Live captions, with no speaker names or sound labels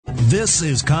This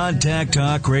is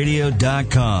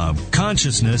ContactTalkRadio.com.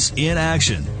 Consciousness in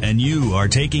action. And you are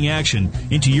taking action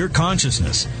into your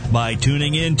consciousness by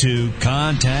tuning into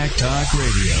Contact Talk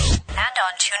Radio. And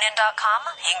on TuneIn.com,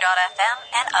 Hing.fm,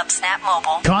 and UpSnap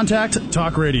Mobile. Contact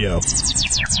Talk Radio.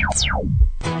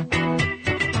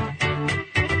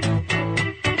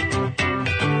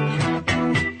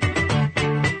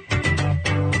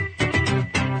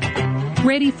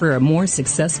 Ready for a more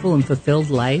successful and fulfilled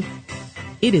life?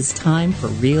 It is time for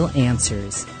Real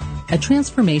Answers, a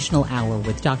transformational hour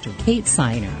with Dr. Kate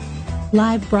Siner,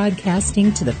 live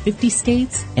broadcasting to the 50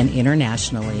 states and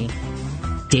internationally.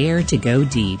 Dare to go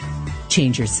deep.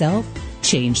 Change yourself,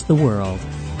 change the world.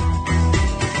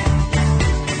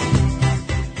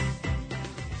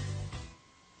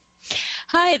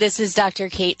 Hi, this is Dr.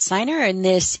 Kate Siner, and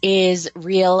this is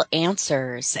Real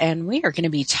Answers, and we are going to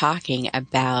be talking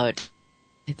about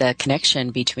the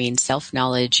connection between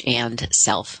self-knowledge and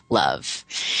self-love.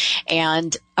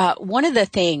 And one of the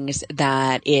things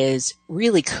that is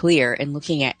really clear in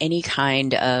looking at any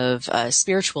kind of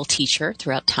spiritual teacher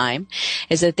throughout time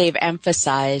is that they've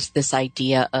emphasized this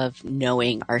idea of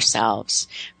knowing ourselves.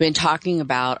 We've been talking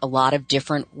about a lot of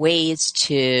different ways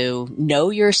to know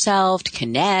yourself, to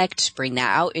connect, bring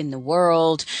that out in the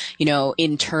world, you know,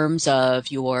 in terms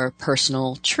of your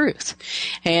personal truth.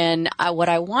 And what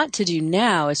I want to do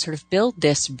now is sort of build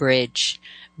this bridge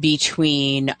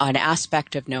between an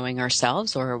aspect of knowing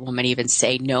ourselves, or one might even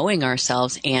say knowing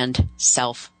ourselves, and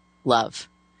self-love,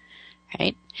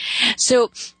 right?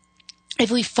 So if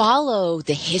we follow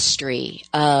the history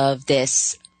of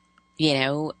this,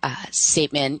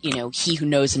 statement, he who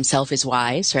knows himself is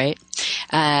wise, right?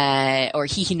 Or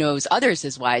he who knows others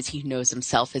is wise, he who knows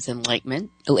himself is enlightened.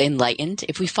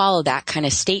 If we follow that kind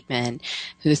of statement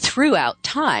throughout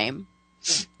time,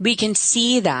 we can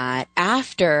see that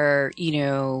after,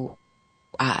 it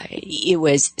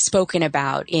was spoken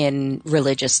about in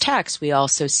religious texts, we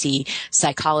also see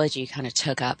psychology kind of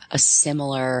took up a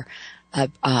similar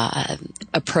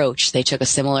approach. They took a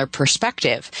similar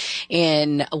perspective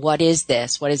in what is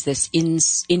this? What is this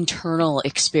internal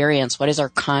experience? What is our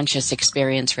conscious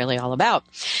experience really all about?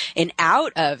 And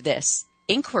out of this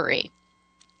inquiry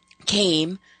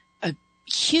came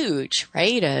huge,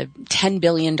 right? A $10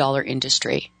 billion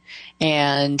industry.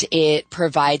 And it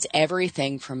provides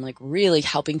everything from like really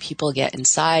helping people get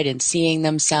inside and seeing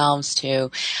themselves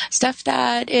to stuff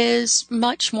that is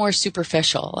much more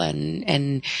superficial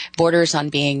and borders on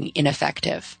being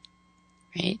ineffective,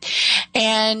 right?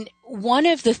 And one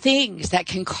of the things that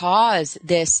can cause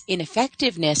this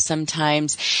ineffectiveness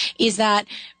sometimes is that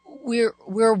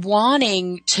we're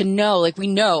wanting to know, like we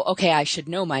know, okay, I should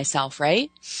know myself, right?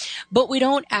 But we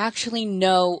don't actually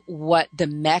know what the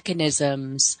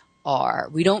mechanisms are.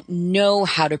 We don't know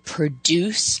how to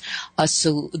produce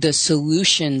the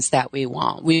solutions that we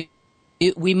want. We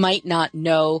might not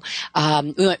know,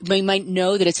 we might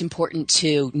know that it's important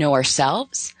to know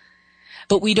ourselves,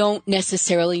 but we don't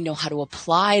necessarily know how to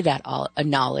apply that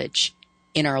knowledge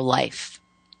in our life.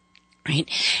 Right.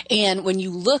 And when you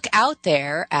look out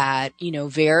there at,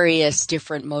 various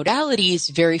different modalities,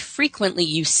 very frequently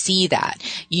you see that.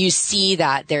 You see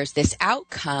that there's this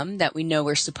outcome that we know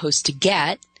we're supposed to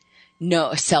get.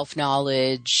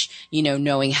 Self-knowledge,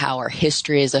 knowing how our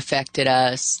history has affected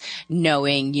us,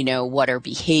 knowing, what our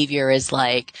behavior is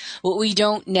like. What we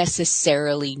don't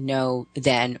necessarily know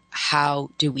then, how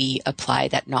do we apply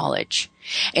that knowledge?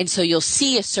 And so you'll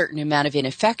see a certain amount of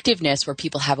ineffectiveness where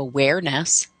people have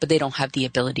awareness, but they don't have the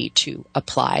ability to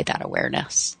apply that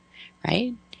awareness,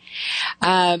 right?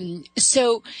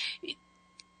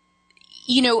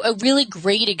 A really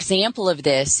great example of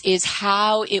this is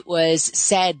how it was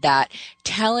said that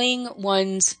telling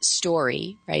one's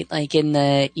story, right, like in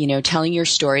the, telling your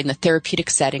story in the therapeutic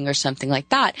setting or something like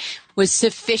that was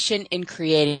sufficient in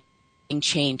creating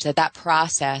change, that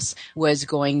process was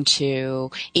going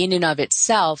to, in and of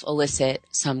itself, elicit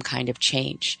some kind of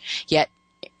change. Yet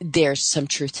there's some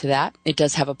truth to that. It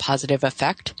does have a positive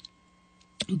effect.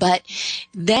 But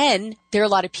then there are a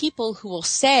lot of people who will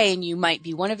say, and you might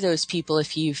be one of those people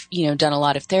if you've, done a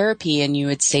lot of therapy, and you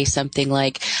would say something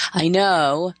like, I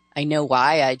know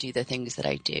why I do the things that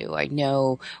I do. I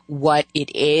know what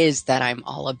it is that I'm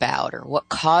all about or what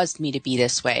caused me to be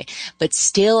this way, but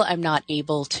still I'm not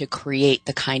able to create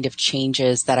the kind of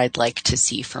changes that I'd like to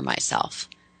see for myself.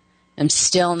 I'm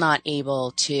still not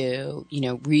able to,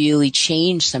 really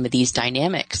change some of these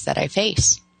dynamics that I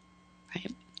face,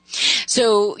 right?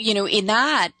 So, in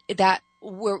that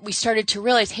we started to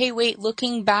realize, hey, wait,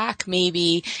 looking back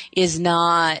maybe is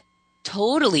not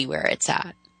totally where it's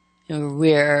at.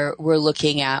 We're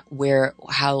looking at what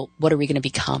are we going to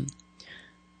become,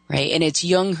 right? And it's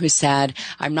Jung who said,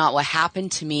 I'm not what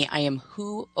happened to me. I am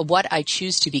what I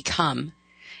choose to become.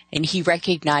 And he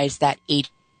recognized that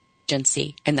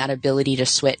agency and that ability to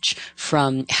switch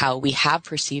from how we have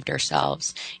perceived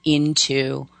ourselves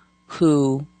into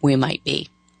who we might be.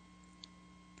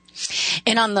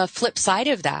 And on the flip side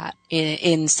of that,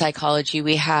 in psychology,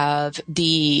 we have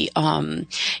the,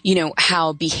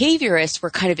 how behaviorists were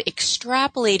kind of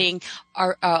extrapolating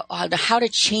how to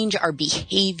change our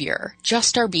behavior,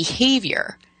 just our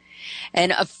behavior.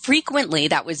 And frequently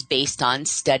that was based on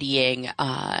studying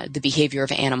the behavior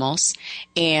of animals,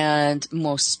 and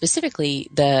most specifically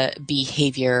the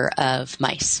behavior of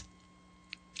mice.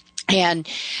 And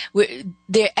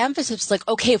the emphasis is like,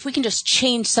 okay, if we can just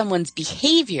change someone's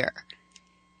behavior,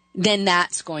 then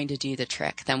that's going to do the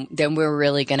trick. Then we're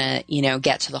really going to,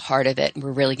 get to the heart of it, and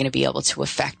we're really going to be able to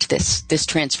affect this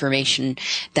transformation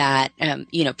that,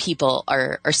 people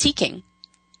are seeking.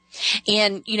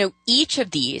 And, each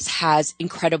of these has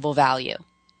incredible value,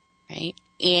 right?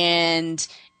 And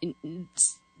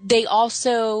they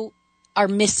also are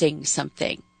missing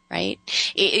something, right?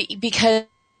 Because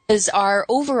our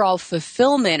overall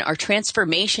fulfillment, our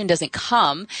transformation doesn't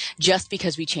come just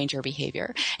because we change our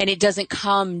behavior. And it doesn't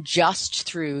come just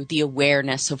through the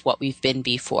awareness of what we've been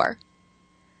before.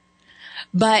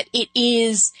 But it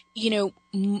is,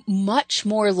 much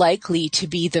more likely to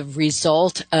be the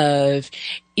result of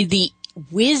the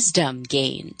wisdom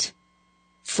gained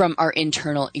from our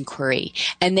internal inquiry,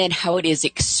 and then how it is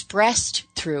expressed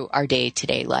through our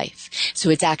day-to-day life. So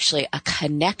it's actually a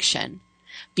connection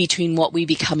between what we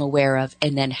become aware of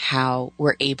and then how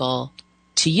we're able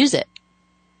to use it.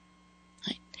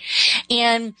 Right?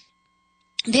 And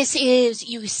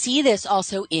you see this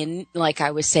also in, like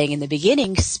I was saying in the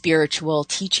beginning, spiritual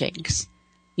teachings.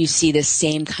 You see this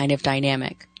same kind of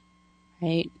dynamic,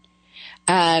 right?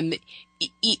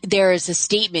 There is a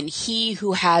statement, he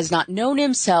who has not known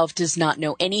himself does not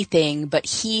know anything, but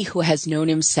he who has known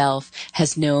himself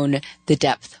has known the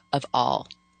depth of all.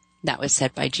 That was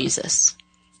said by Jesus.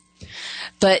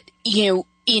 But,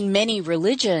 in many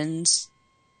religions,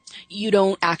 you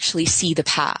don't actually see the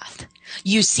path.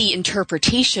 You see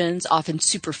interpretations, often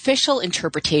superficial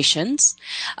interpretations,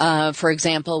 for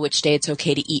example, which day it's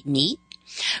okay to eat meat,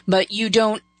 but you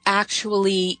don't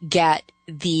actually get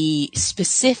the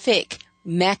specific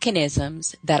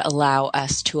mechanisms that allow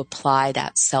us to apply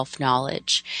that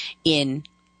self-knowledge in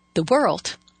the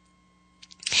world.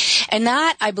 And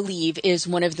that, I believe, is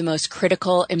one of the most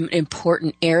critical and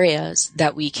important areas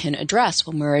that we can address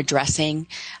when we're addressing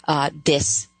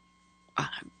this,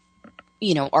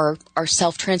 our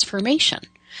self-transformation,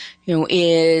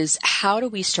 is how do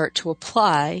we start to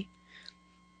apply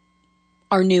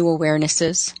our new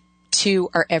awarenesses to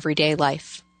our everyday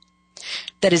life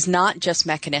that is not just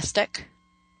mechanistic,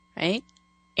 right?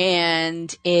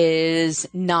 And is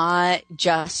not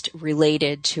just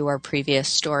related to our previous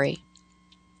story.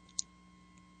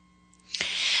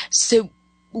 So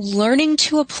learning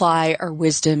to apply our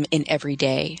wisdom in every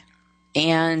day.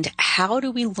 And how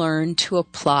do we learn to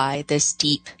apply this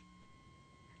deep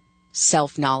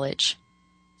self-knowledge?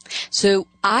 So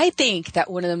I think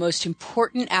that one of the most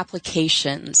important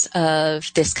applications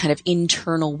of this kind of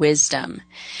internal wisdom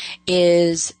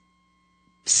is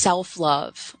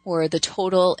self-love, or the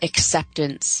total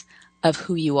acceptance of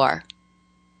who you are.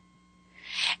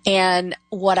 And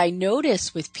what I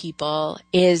notice with people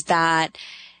is that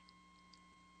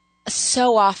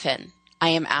so often I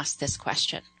am asked this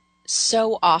question.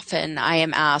 So often I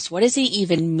am asked, what does it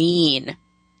even mean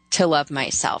to love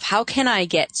myself? How can I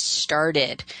get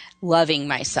started loving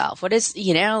myself? What is,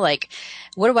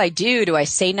 what do I do? Do I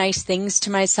say nice things to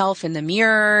myself in the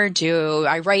mirror? Do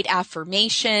I write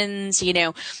affirmations?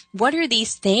 What are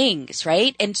these things,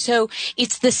 right? And so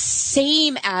it's the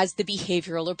same as the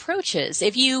behavioral approaches.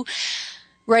 If you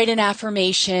write an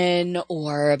affirmation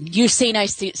or you say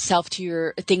nice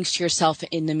things to yourself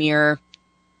in the mirror,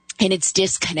 and it's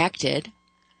disconnected,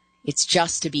 it's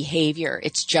just a behavior,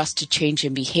 it's just a change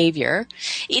in behavior,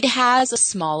 it has a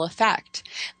small effect.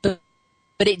 But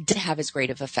it did have as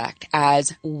great of effect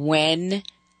as when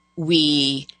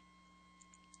we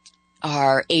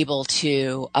are able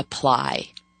to apply,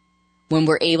 when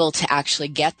we're able to actually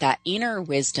get that inner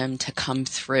wisdom to come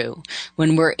through,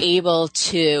 when we're able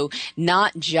to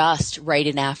not just write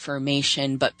an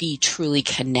affirmation, but be truly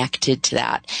connected to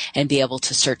that and be able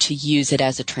to start to use it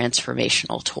as a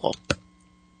transformational tool.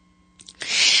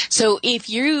 So if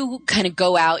you kind of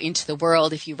go out into the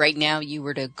world, if you right now you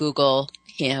were to Google,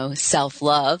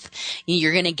 self-love,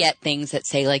 you're going to get things that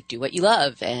say like, do what you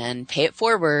love and pay it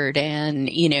forward.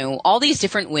 And, all these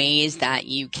different ways that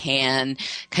you can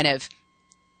kind of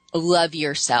love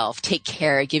yourself, take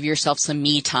care, give yourself some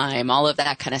me time, all of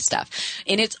that kind of stuff.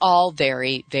 And it's all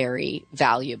very, very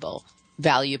valuable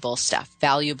stuff,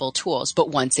 valuable tools. But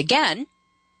once again,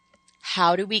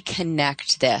 how do we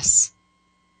connect this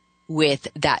with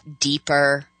that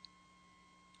deeper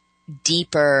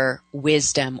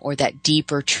wisdom or that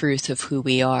deeper truth of who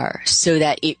we are so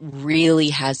that it really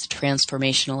has a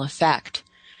transformational effect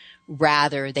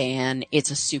rather than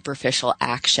it's a superficial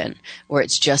action or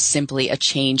it's just simply a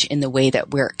change in the way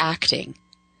that we're acting.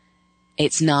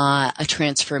 It's not a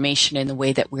transformation in the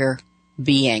way that we're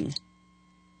being,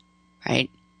 right?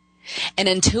 And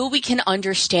until we can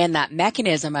understand that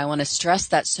mechanism, I want to stress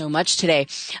that so much today,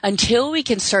 until we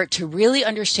can start to really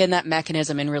understand that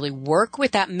mechanism and really work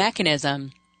with that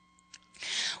mechanism,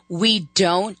 we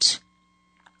don't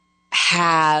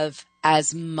have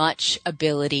as much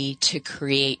ability to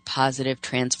create positive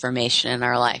transformation in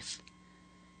our life.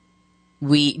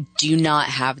 We do not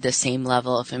have the same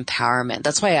level of empowerment.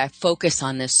 That's why I focus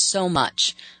on this so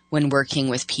much when working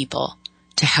with people,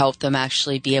 to help them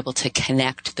actually be able to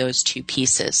connect those two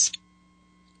pieces.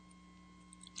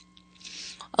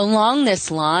 Along this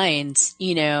lines,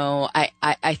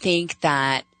 I think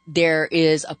that there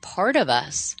is a part of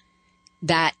us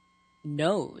that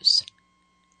knows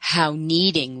how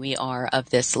needing we are of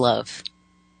this love,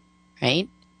 right?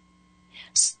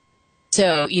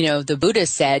 So, the Buddha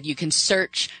said you can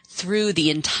search through the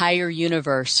entire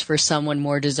universe for someone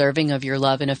more deserving of your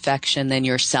love and affection than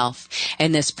yourself.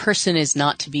 And this person is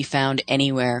not to be found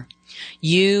anywhere.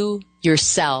 You,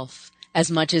 yourself,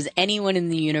 as much as anyone in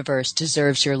the universe,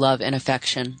 deserves your love and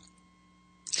affection.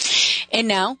 And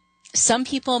now, some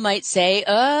people might say,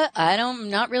 I'm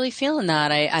not really feeling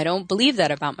that. I don't believe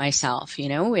that about myself,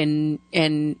 and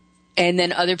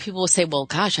then other people will say, well,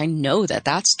 gosh, I know that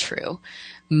that's true.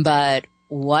 But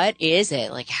what is it?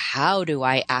 Like, how do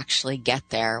I actually get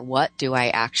there? What do I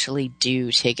actually do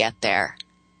to get there?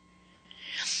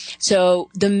 So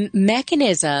the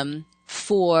mechanism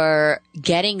for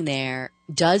getting there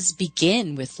does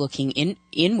begin with looking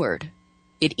inward.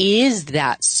 It is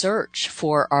that search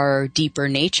for our deeper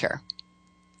nature.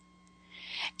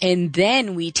 And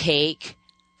then we take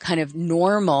kind of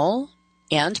normal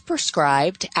and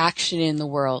prescribed action in the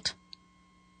world.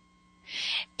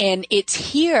 And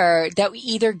it's here that we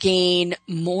either gain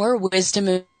more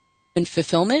wisdom and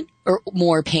fulfillment or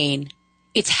more pain.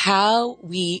 It's how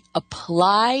we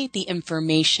apply the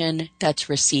information that's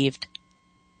received,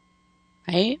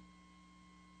 right?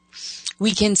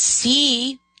 We can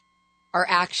see our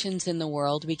actions in the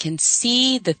world. We can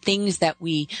see the things that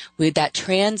with that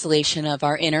translation of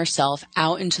our inner self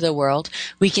out into the world.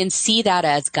 We can see that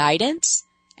as guidance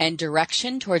and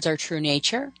direction towards our true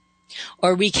nature.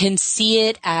 Or we can see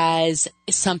it as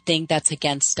something that's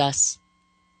against us,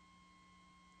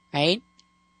 right?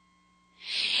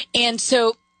 And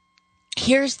so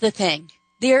here's the thing.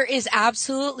 There is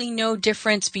absolutely no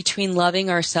difference between loving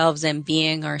ourselves and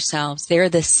being ourselves. They're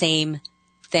the same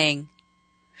thing.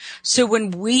 So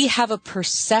when we have a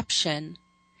perception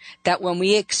that when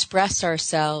we express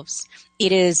ourselves,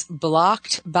 it is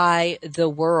blocked by the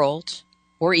world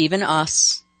or even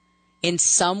us, in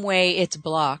some way it's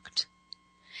blocked,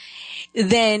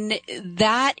 then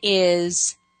that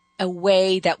is a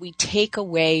way that we take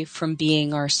away from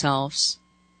being ourselves,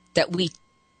 that we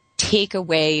take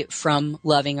away from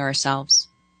loving ourselves.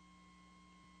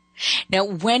 Now,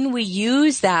 when we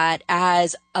use that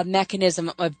as a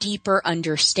mechanism of deeper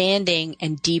understanding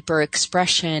and deeper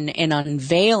expression and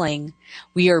unveiling,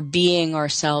 we are being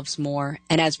ourselves more.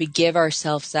 And as we give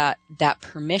ourselves that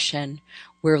permission,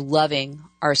 we're loving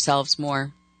ourselves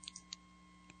more.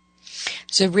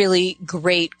 It's a really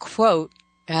great quote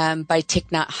by Thich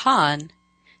Nhat Hanh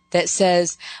that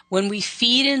says, when we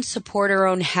feed and support our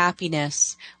own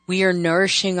happiness, we are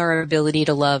nourishing our ability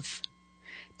to love.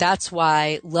 That's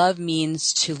why love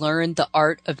means to learn the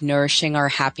art of nourishing our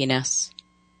happiness.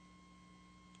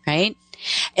 Right?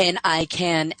 And I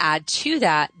can add to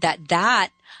that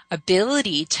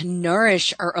ability to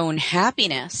nourish our own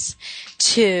happiness,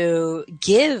 to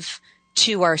give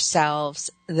to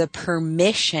ourselves the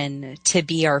permission to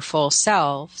be our full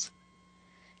selves,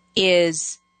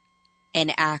 is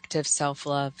an act of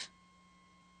self-love.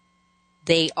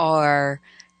 They are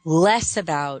less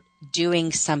about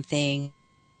doing something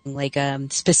like a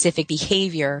specific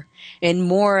behavior and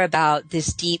more about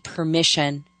this deep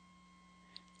permission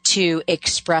to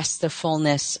express the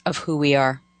fullness of who we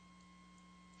are.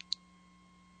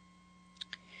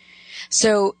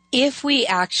 So if we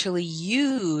actually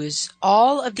use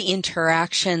all of the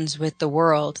interactions with the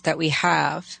world that we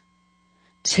have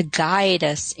to guide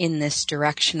us in this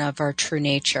direction of our true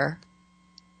nature,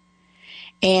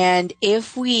 And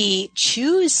if we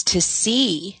choose to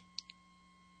see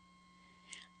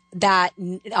that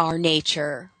our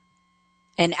nature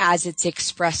and as it's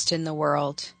expressed in the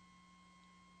world,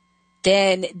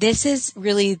 then this is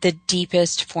really the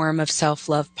deepest form of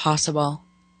self-love possible.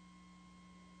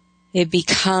 It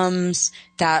becomes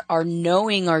that our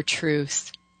knowing our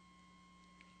truth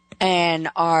and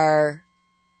our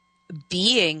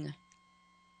being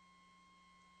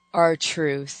our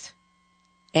truth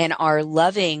and our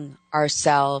loving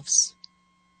ourselves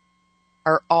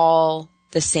are all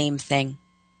the same thing.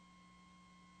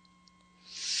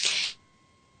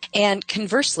 And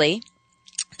conversely,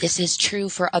 this is true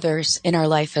for others in our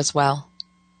life as well.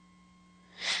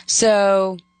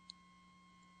 So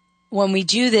when we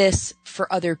do this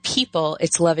for other people,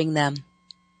 it's loving them.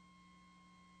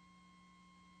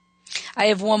 I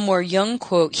have one more Jung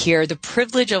quote here. The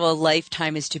privilege of a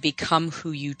lifetime is to become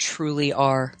who you truly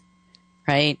are,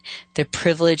 right? The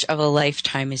privilege of a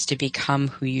lifetime is to become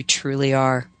who you truly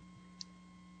are,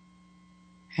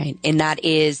 right? And that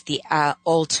is the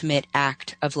ultimate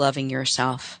act of loving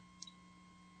yourself.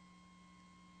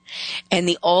 And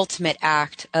the ultimate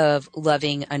act of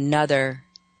loving another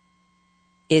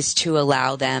is to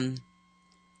allow them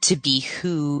to be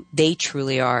who they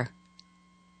truly are,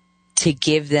 to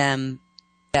give them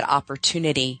that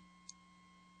opportunity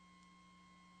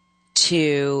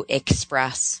to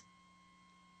express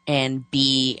and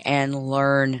be and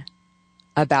learn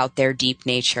about their deep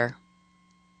nature.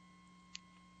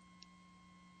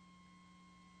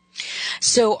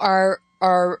 So our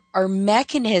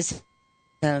mechanism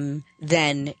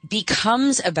then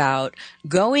becomes about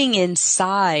going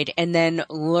inside and then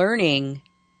learning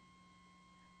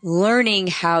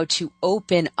how to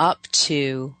open up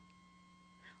to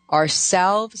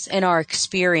ourselves and our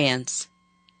experience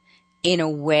in a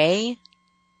way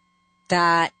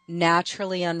that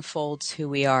naturally unfolds who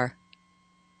we are.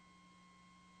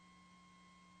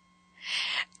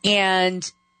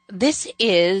 And this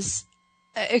is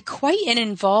quite an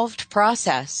involved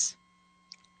process.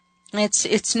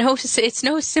 It's no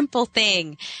simple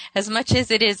thing, as much as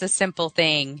it is a simple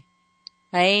thing,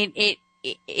 right?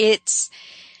 It's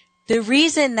the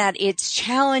reason that it's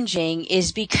challenging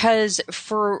is because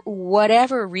for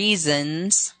whatever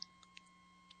reasons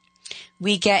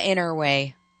we get in our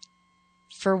way.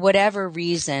 For whatever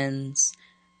reasons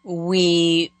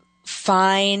we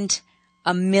find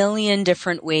a million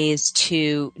different ways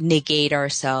to negate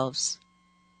ourselves.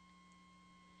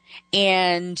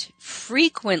 And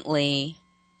frequently,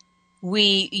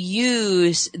 we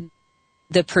use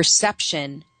the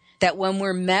perception that when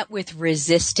we're met with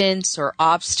resistance or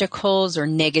obstacles or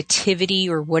negativity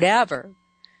or whatever,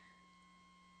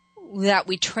 that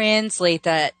we translate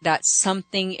that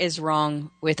something is wrong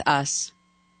with us.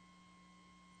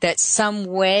 That some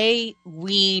way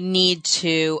we need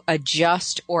to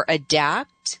adjust or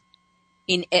adapt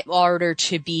in order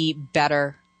to be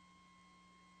better,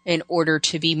 in order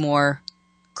to be more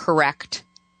correct.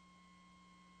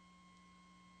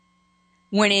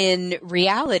 When in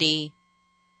reality,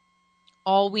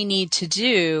 all we need to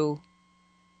do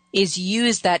is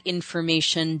use that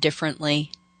information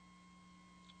differently.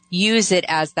 Use it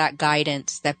as that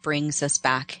guidance that brings us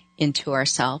back into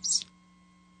ourselves.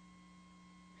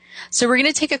 So we're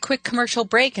going to take a quick commercial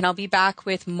break, and I'll be back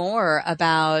with more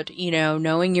about,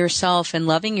 knowing yourself and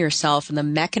loving yourself and the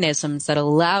mechanisms that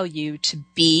allow you to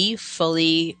be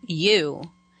fully you.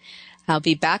 I'll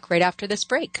be back right after this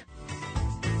break.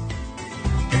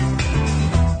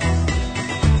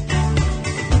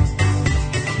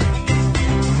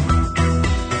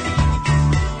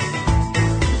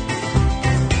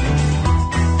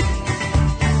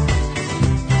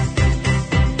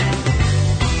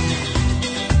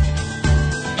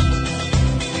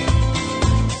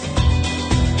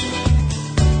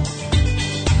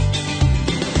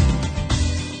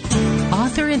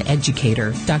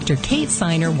 Educator, Dr. Kate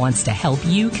Siner wants to help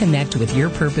you connect with your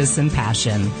purpose and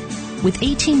passion. With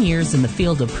 18 years in the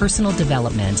field of personal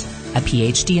development, a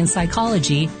PhD in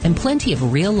psychology, and plenty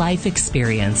of real-life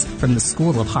experience from the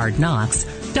School of Hard Knocks,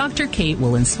 Dr. Kate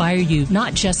will inspire you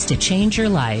not just to change your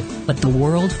life, but the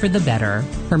world for the better.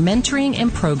 Her mentoring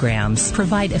and programs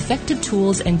provide effective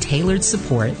tools and tailored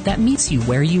support that meets you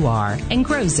where you are and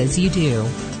grows as you do.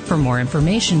 For more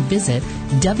information, visit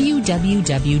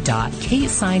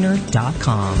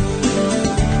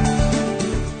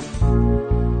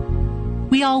www.katesiner.com.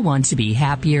 We all want to be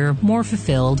happier, more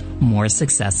fulfilled, more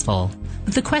successful.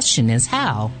 But the question is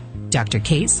how? Dr.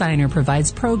 Kate Siner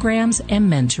provides programs and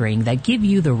mentoring that give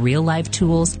you the real-life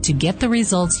tools to get the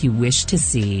results you wish to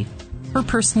see. Her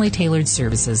personally tailored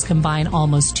services combine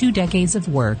almost 2 decades of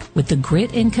work with the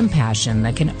grit and compassion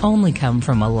that can only come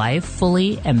from a life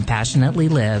fully and passionately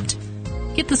lived.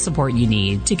 Get the support you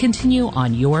need to continue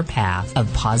on your path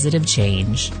of positive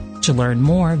change. To learn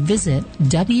more, visit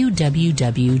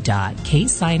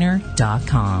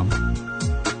www.katesigner.com.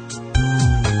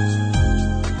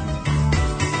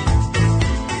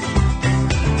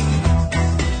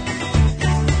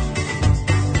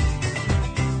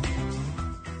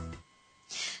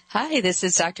 Hi, this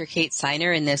is Dr. Kate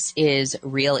Signer, and this is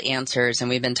Real Answers, and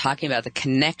we've been talking about the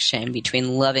connection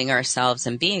between loving ourselves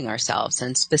and being ourselves,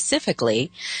 and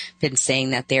specifically been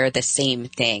saying that they're the same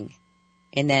thing.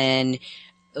 And then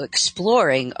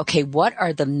exploring, okay, what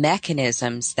are the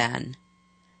mechanisms then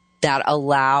that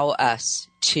allow us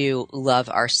to love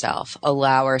ourselves,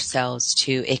 allow ourselves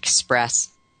to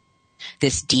express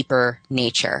this deeper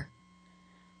nature?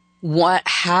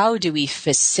 How do we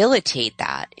facilitate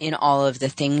that in all of the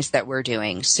things that we're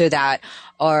doing so that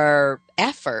our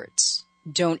efforts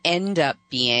don't end up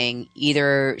being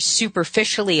either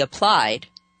superficially applied,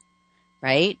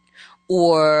 right?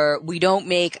 Or we don't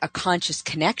make a conscious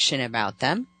connection about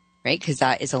them, right? Because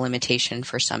that is a limitation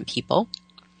for some people.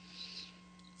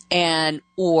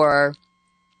 Or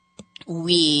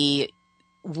we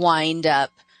wind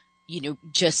up,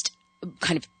 just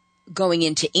kind of going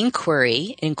into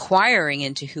inquiring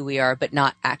into who we are, but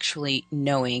not actually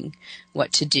knowing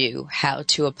what to do, how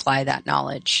to apply that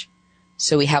knowledge.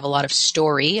 So we have a lot of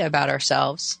story about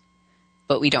ourselves,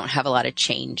 but we don't have a lot of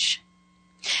change.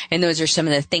 And those are some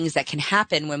of the things that can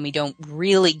happen when we don't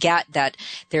really get that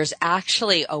there's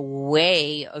actually a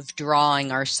way of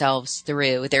drawing ourselves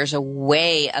through. There's a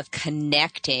way of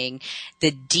connecting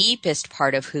the deepest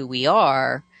part of who we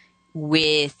are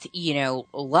with,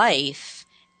 life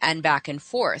and back and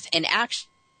forth. And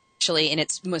actually, in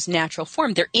its most natural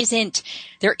form, there isn't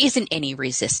any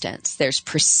resistance. There's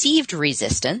perceived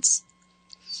resistance,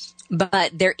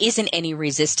 but there isn't any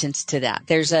resistance to that.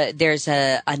 There's a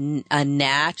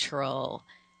natural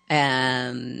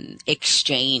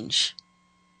exchange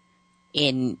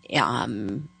in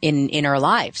our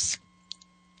lives,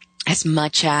 as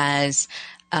much as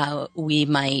we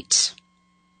might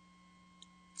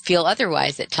feel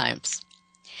otherwise at times.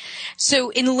 So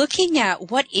in looking at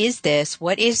what is this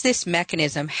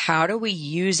mechanism, how do we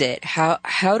use it?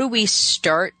 How do we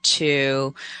start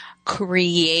to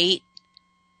create,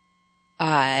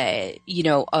 a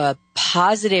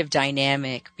positive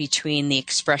dynamic between the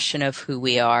expression of who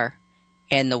we are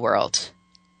and the world?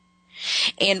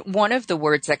 And one of the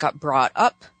words that got brought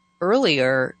up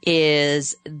earlier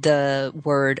is the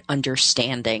word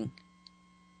understanding,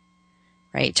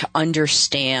 right? To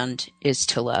understand is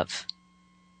to love.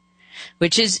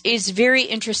 Which is very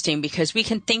interesting because we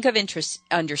can think of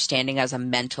understanding as a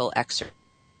mental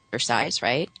exercise,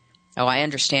 right? Oh, I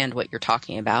understand what you're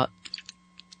talking about.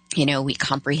 We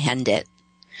comprehend it.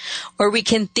 Or we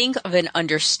can think of an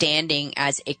understanding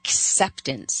as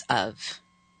acceptance of,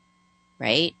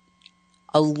 right?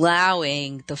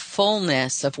 Allowing the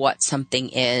fullness of what something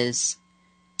is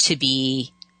to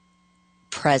be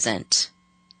present,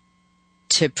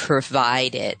 to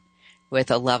provide it with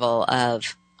a level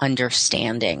of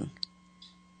understanding,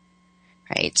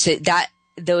 right? So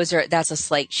that's a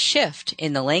slight shift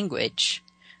in the language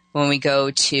when we go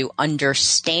to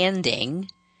understanding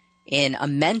in a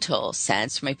mental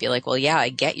sense. We might be like, well, yeah, I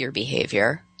get your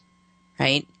behavior,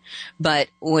 right? But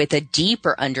with a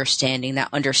deeper understanding that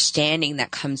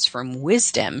comes from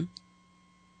wisdom,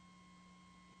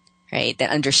 right?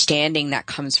 That understanding that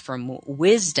comes from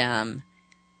wisdom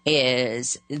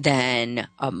is then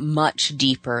a much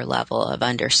deeper level of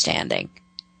understanding.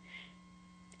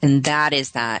 And that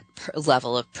is that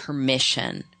level of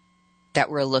permission that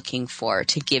we're looking for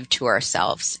to give to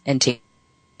ourselves and to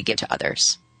give to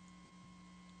others.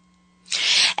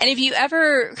 And if you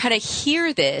ever kind of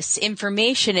hear this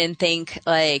information and think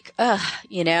like,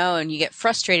 and you get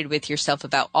frustrated with yourself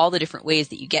about all the different ways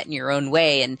that you get in your own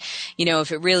way. And,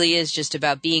 if it really is just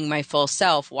about being my full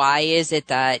self, why is it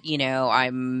that,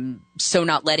 I'm so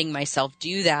not letting myself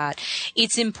do that?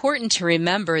 It's important to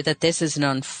remember that this is an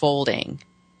unfolding.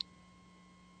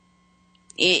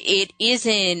 It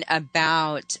isn't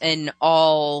about an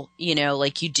all,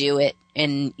 like you do it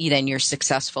and then you're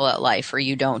successful at life, or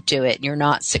you don't do it and you're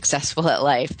not successful at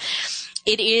life.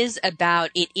 It is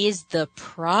the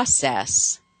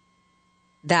process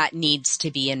that needs to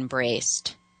be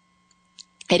embraced.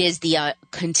 It is the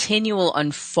continual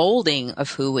unfolding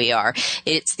of who we are.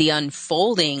 It's the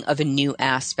unfolding of a new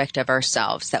aspect of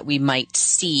ourselves that we might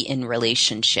see in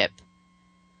relationship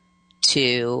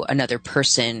to another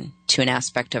person, to an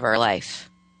aspect of our life.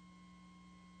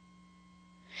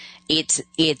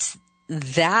 it's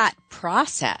that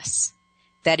process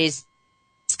that is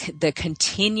the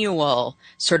continual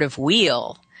sort of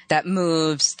wheel that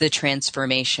moves the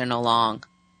transformation along,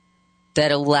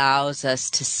 that allows us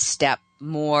to step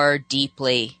more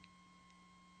deeply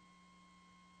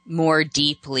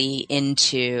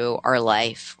into our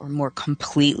life, or more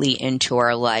completely into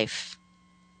our life.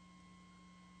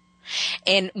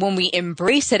 And when we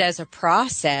embrace it as a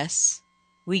process,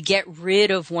 we get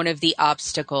rid of one of the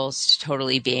obstacles to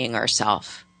totally being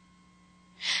ourselves.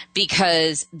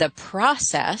 Because the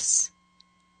process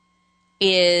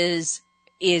is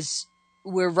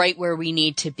we're right where we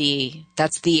need to be.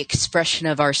 That's the expression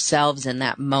of ourselves in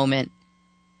that moment.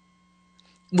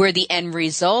 Where the end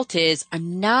result is,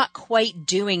 I'm not quite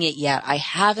doing it yet. I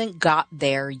haven't got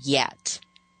there yet.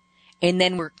 And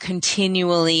then we're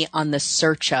continually on the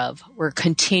search of, we're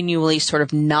continually sort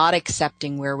of not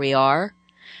accepting where we are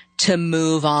to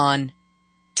move on,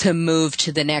 to move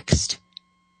to the next.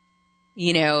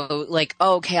 Like,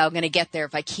 okay, I'm going to get there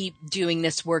if I keep doing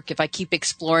this work, if I keep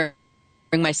exploring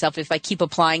myself, if I keep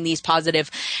applying these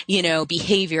positive,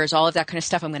 behaviors, all of that kind of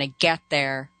stuff, I'm going to get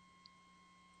there.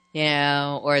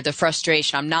 Or the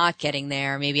frustration, I'm not getting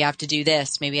there. Maybe I have to do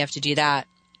this. Maybe I have to do that.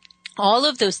 All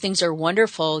of those things are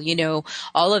wonderful.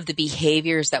 All of the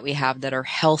behaviors that we have that are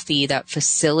healthy, that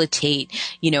facilitate,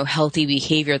 healthy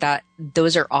behavior,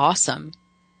 those are awesome.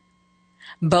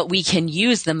 But we can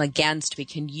use them we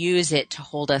can use it to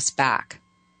hold us back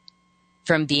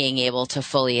from being able to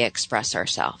fully express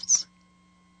ourselves.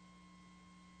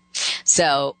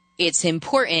 So it's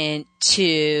important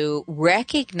to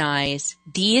recognize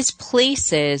these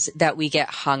places that we get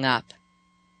hung up,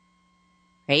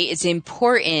 right? It's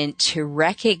important to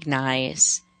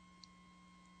recognize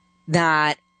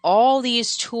that all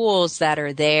these tools that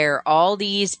are there, all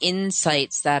these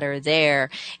insights that are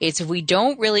there, it's if we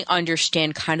don't really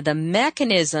understand kind of the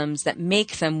mechanisms that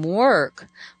make them work,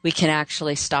 we can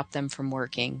actually stop them from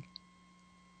working.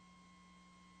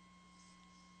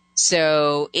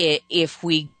 So if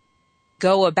we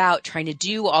go about trying to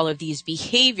do all of these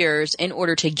behaviors in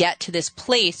order to get to this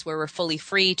place where we're fully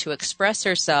free to express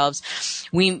ourselves,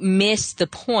 we miss the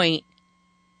point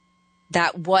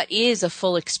that what is a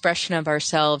full expression of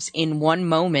ourselves in one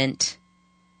moment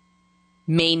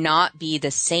may not be the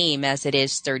same as it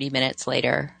is 30 minutes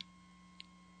later,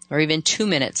 or even 2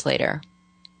 minutes later.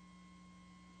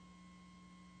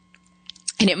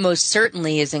 And it most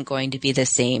certainly isn't going to be the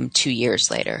same 2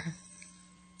 years later.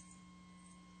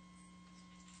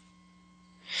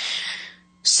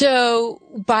 So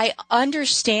by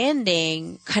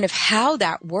understanding kind of how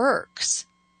that works,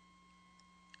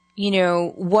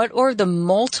 what are the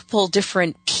multiple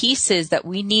different pieces that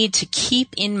we need to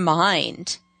keep in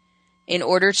mind in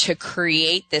order to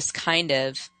create this kind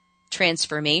of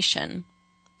transformation,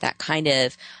 that kind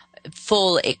of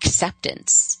full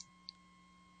acceptance,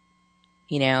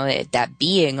 that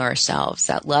being ourselves,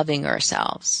 that loving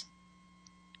ourselves.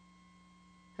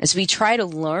 As we try to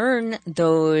learn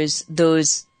those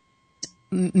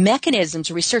mechanisms,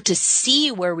 where we start to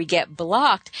see where we get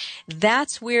blocked,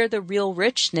 that's where the real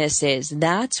richness is.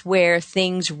 That's where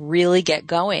things really get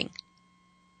going.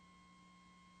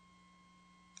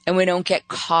 And we don't get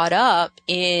caught up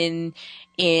in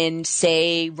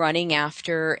say, running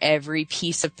after every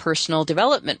piece of personal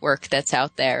development work that's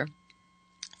out there,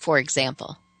 for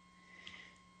example.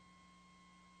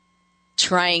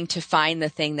 Trying to find the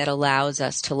thing that allows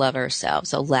us to love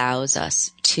ourselves, allows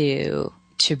us to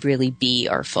really be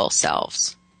our full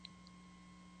selves.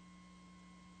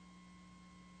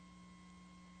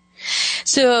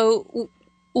 So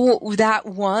that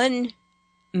one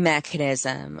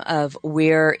mechanism of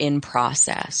we're in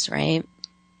process, right?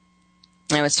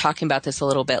 I was talking about this a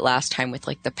little bit last time with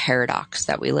like the paradox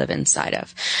that we live inside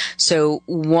of. So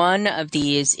one of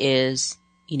these is,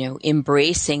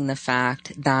 embracing the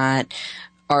fact that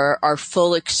our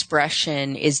full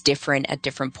expression is different at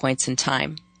different points in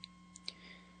time.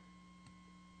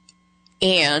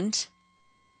 And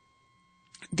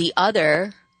the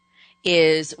other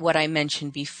is what I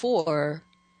mentioned before.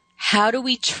 How do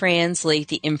we translate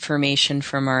the information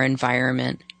from our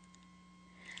environment?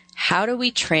 How do we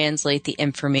translate the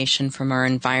information from our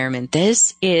environment?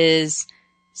 This is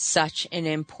such an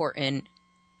important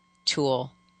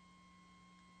tool.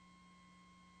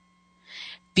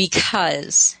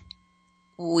 Because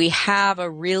we have a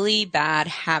really bad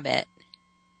habit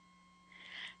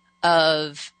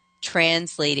of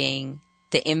translating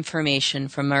the information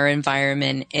from our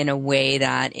environment in a way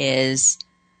that is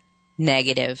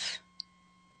negative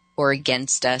or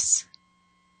against us.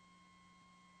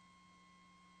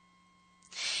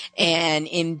 and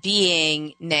in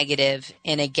being negative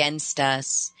and against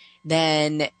us,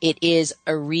 then it is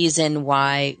a reason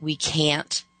why we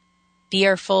can't be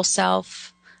our full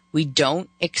self. We don't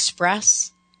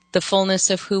express the fullness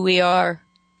of who we are.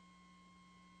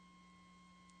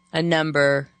 A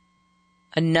number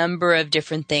of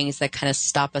different things that kind of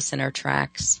stop us in our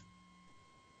tracks.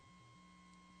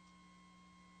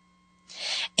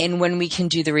 And when we can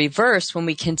do the reverse, when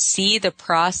we can see the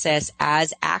process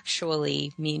as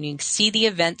actually, meaning see the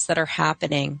events that are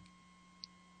happening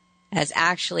as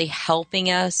actually helping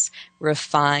us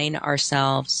refine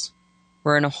ourselves,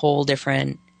 we're in a whole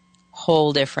different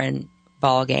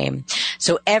ball game.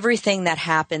 So everything that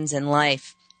happens in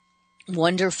life,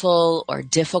 wonderful or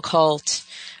difficult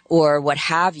or what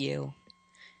have you,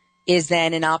 is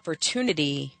then an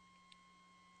opportunity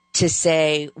to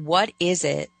say, what is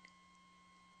it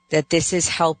that this is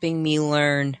helping me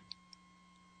learn?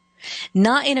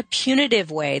 Not in a punitive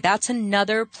way. That's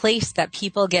another place that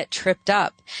people get tripped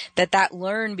up. That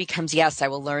learn becomes, yes, I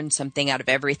will learn something out of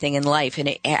everything in life. And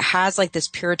it has like this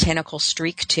puritanical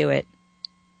streak to it.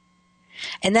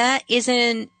 And that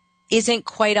isn't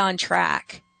quite on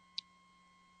track.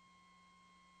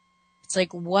 It's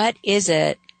like, what is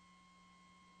it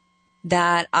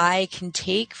that I can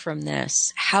take from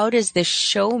this? How does this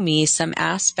show me some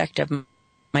aspect of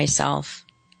myself?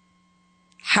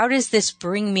 How does this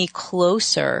bring me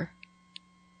closer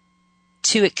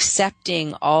to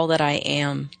accepting all that I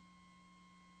am?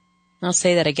 I'll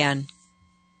say that again.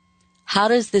 How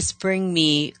does this bring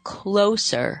me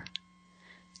closer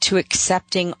to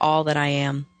accepting all that I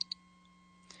am?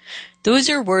 Those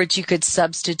are words you could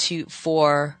substitute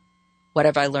for, what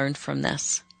have I learned from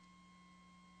this?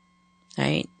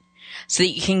 Right? So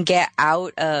that you can get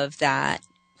out of that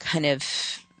kind of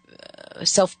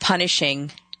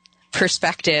self-punishing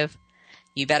perspective.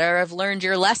 You better have learned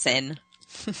your lesson.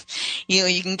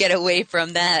 You can get away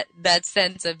from that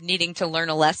sense of needing to learn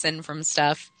a lesson from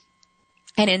stuff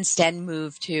and instead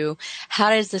move to, how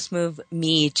does this move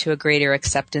me to a greater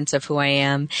acceptance of who I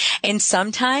am? And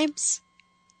sometimes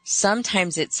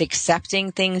it's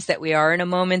accepting things that we are in a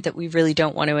moment that we really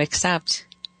don't want to accept.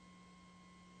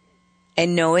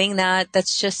 And knowing that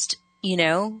that's just,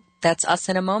 that's us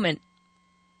in a moment.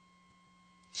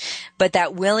 But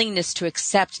that willingness to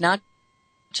accept not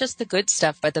just the good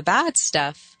stuff, but the bad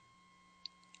stuff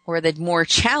or the more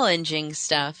challenging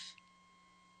stuff,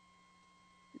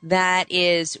 that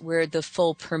is where the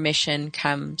full permission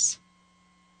comes.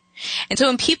 And so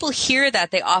when people hear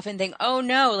that, they often think, oh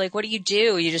no, like what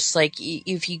do? You just like,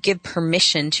 if you give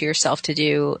permission to yourself to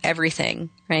do everything,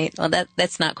 right? Well,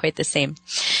 that's not quite the same,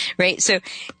 right? So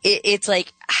it's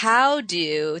like,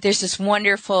 there's this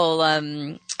wonderful,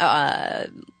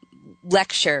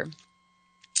 lecture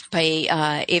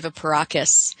by Eva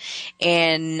Pierrakos,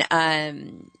 and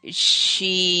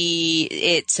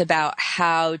it's about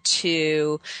how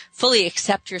to fully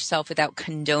accept yourself without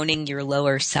condoning your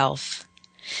lower self.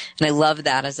 And I love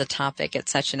that as a topic.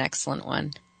 It's such an excellent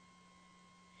one.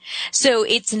 So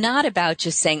it's not about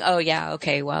just saying, oh yeah,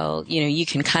 okay, well, you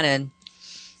can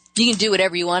do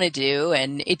whatever you want to do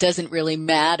and it doesn't really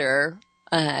matter.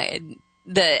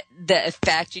 The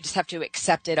effect, you just have to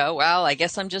accept it. Oh, well, I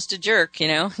guess I'm just a jerk,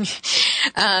 It's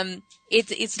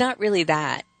not really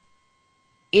that.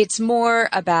 It's more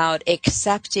about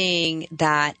accepting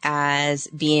that as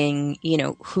being,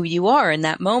 who you are in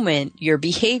that moment, your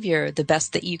behavior, the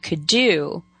best that you could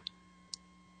do.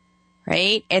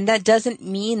 Right? And that doesn't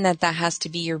mean that has to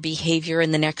be your behavior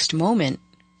in the next moment.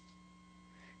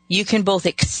 You can both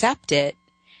accept it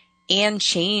and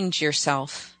change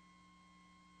yourself.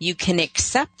 You can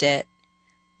accept it,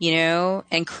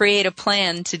 and create a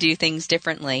plan to do things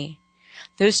differently.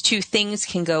 Those two things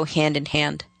can go hand in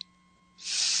hand.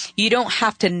 You don't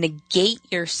have to negate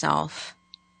yourself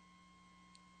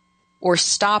or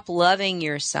stop loving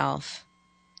yourself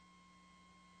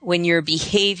when your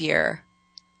behavior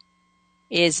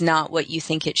is not what you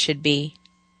think it should be.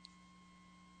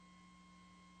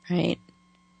 Right?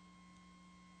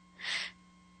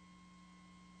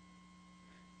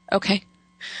 Okay.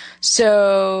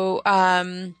 So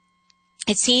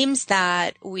it seems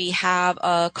that we have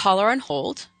a caller on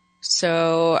hold.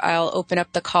 So I'll open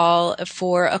up the call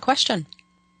for a question.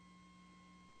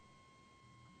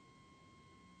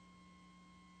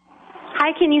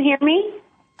 Hi, can you hear me?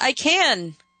 I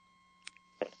can.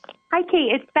 Hi,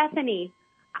 Kate. It's Bethany.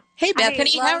 Hey,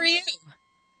 Bethany. How are you?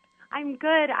 I'm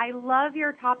good. I love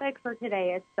your topic for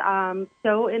today. It's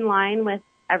so in line with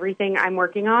everything I'm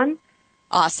working on.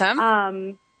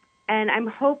 Awesome. And I'm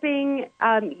hoping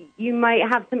you might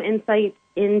have some insight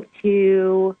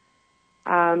into,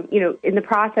 in the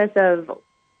process of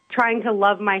trying to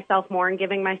love myself more and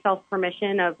giving myself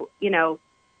permission of,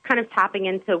 kind of tapping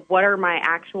into what are my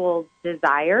actual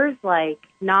desires, like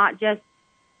not just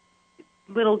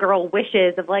little girl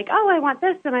wishes of like, oh, I want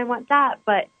this and I want that,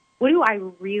 but what do I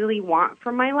really want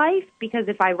from my life? Because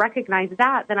if I recognize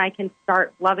that, then I can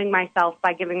start loving myself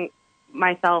by giving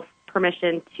myself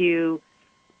permission to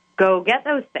go get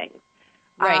those things.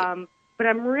 Right. But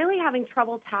I'm really having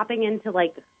trouble tapping into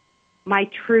like my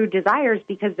true desires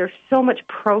because there's so much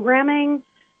programming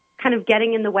kind of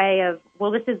getting in the way of,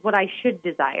 well, this is what I should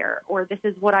desire, or this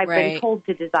is what I've been told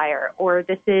to desire, or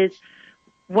this is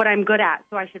what I'm good at,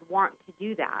 so I should want to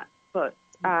do that. But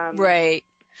right.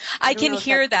 I can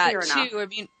hear that too. I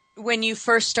mean, when you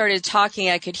first started talking,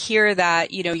 I could hear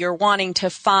that, you're wanting to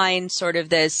find sort of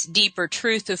this deeper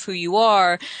truth of who you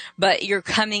are, but you're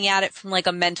coming at it from like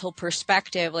a mental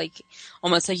perspective, like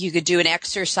almost like you could do an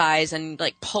exercise and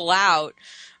like pull out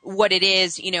what it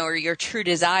is, or your true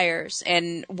desires.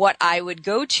 And what I would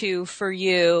go to for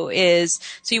you is,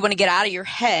 so you want to get out of your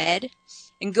head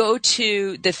and go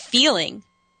to the feelings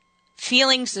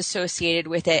associated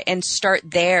with it and start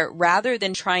there rather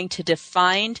than trying to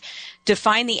define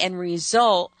the end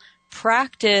result.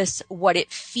 Practice what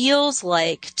it feels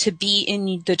like to be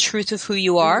in the truth of who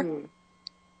you are. Mm-hmm.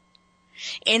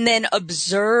 And then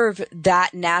observe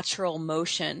that natural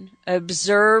motion.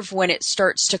 Observe when it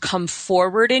starts to come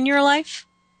forward in your life.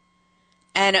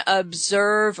 And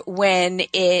observe when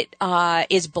it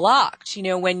is blocked,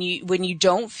 when you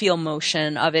don't feel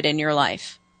motion of it in your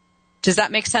life. Does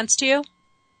that make sense to you?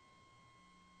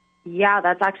 Yeah,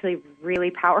 that's actually really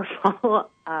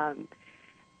powerful. And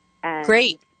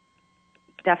great.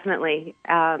 Definitely.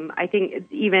 I think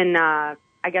even,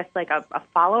 I guess like a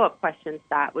follow-up question to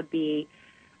that would be,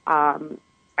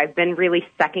 I've been really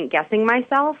second-guessing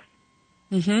myself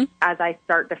as I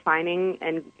start defining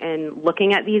and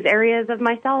looking at these areas of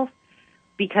myself,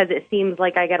 because it seems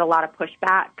like I get a lot of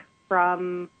pushback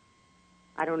from,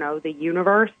 I don't know, the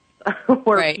universe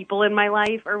or people in my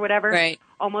life or whatever. Right.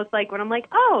 Almost like when I'm like,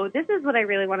 oh, this is what I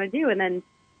really want to do. And then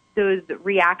those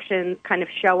reactions kind of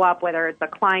show up, whether it's a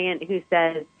client who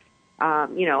says,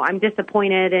 I'm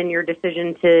disappointed in your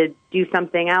decision to do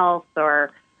something else,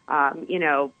 or,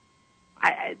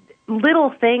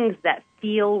 little things that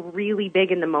feel really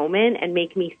big in the moment and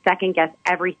make me second guess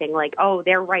everything. Like, oh,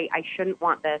 they're right. I shouldn't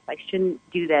want this. I shouldn't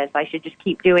do this. I should just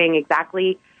keep doing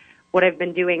exactly what I've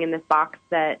been doing in this box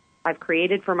that I've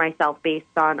created for myself based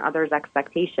on others'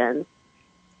 expectations.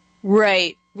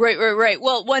 Right.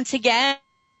 Well, once again,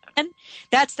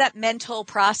 that's that mental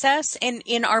process,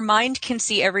 and our mind can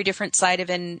see every different side of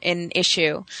an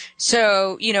issue.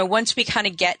 So, once we kind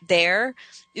of get there,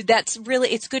 that's really,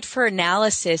 it's good for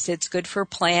analysis. It's good for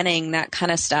planning, that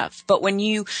kind of stuff. But when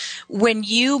you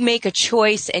make a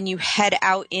choice and you head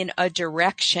out in a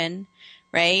direction,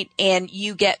 right, and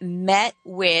you get met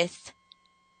with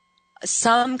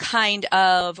some kind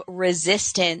of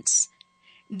resistance,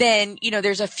 then,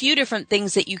 there's a few different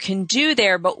things that you can do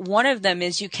there, but one of them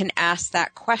is you can ask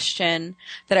that question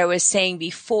that I was saying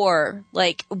before,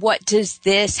 like,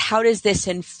 how does this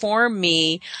inform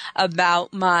me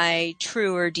about my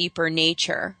truer, deeper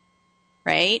nature,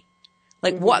 right?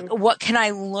 Like, what can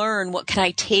I learn? What can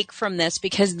I take from this?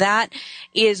 Because that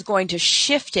is going to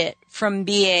shift it from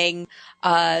being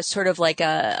sort of like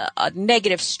a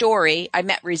negative story. I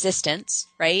met resistance,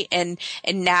 right? And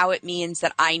now it means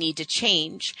that I need to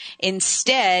change.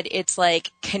 Instead, it's like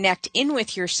connect in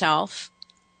with yourself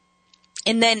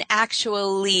and then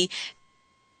actually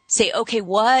say, okay,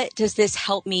 what does this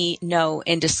help me know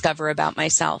and discover about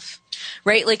myself?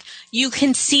 Right? Like, you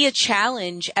can see a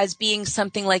challenge as being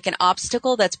something like an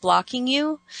obstacle that's blocking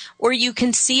you, or you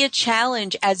can see a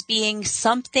challenge as being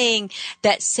something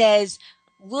that says,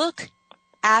 look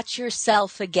at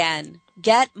yourself again.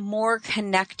 Get more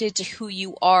connected to who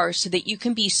you are so that you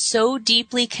can be so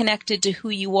deeply connected to who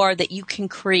you are that you can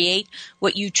create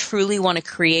what you truly want to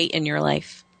create in your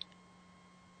life.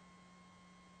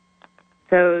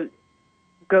 So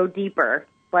go deeper,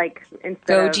 like instead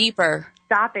go of deeper.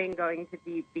 Stopping going too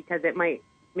deep because it might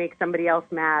make somebody else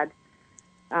mad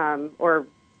or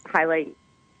highlight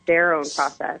their own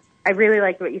process. I really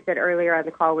liked what you said earlier on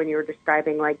the call when you were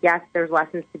describing, like, yes, there's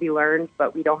lessons to be learned,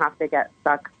 but we don't have to get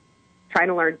stuck trying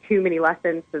to learn too many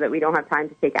lessons so that we don't have time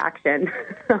to take action.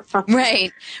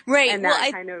 Right. And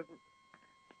that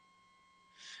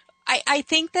I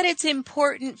think that it's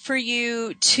important for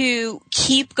you to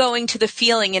keep going to the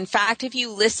feeling. In fact, if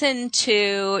you listen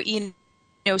to,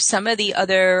 some of the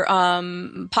other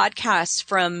podcasts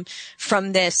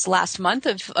from this last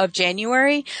month of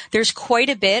January, there's quite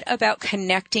a bit about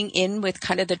connecting in with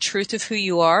kind of the truth of who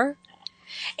you are.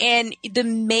 And the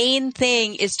main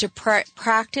thing is to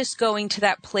practice going to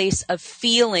that place of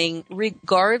feeling,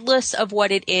 regardless of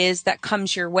what it is that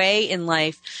comes your way in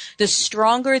life. The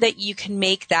stronger that you can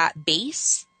make that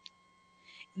base,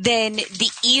 then the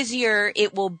easier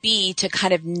it will be to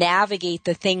kind of navigate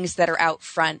the things that are out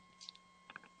front.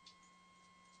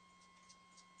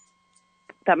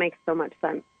 That makes so much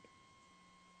sense.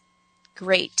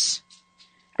 Great.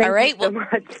 Thank All right. you so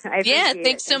much.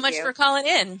 Thanks so much for calling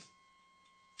in.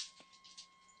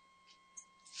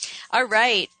 All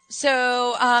right.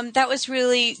 So that was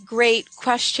really great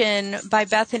question by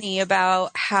Bethany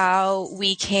about how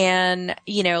we can,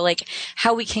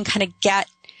 how we can kind of get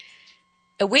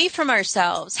away from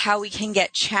ourselves, how we can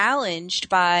get challenged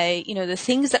by, the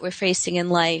things that we're facing in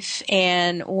life,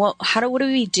 and what do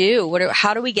we do?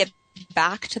 How do we get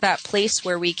back to that place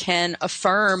where we can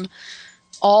affirm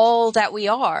all that we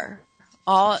are,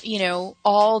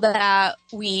 all that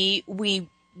we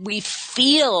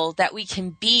feel that we can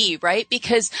be, right?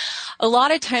 Because a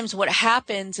lot of times what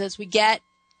happens is we get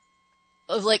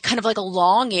kind of a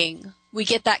longing. We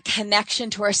get that connection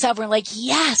to ourselves. We're like,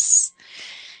 yes,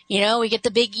 we get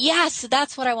the big yes,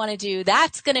 that's what I want to do.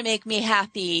 That's going to make me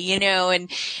happy,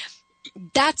 and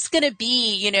that's going to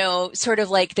be, sort of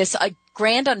like this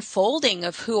grand unfolding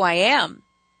of who I am.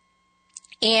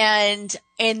 And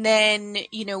then,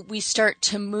 we start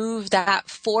to move that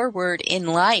forward in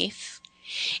life.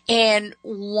 And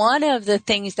one of the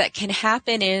things that can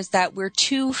happen is that we're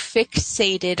too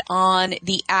fixated on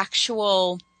the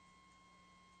actual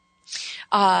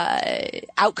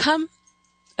outcome.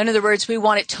 In other words, we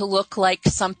want it to look like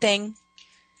something.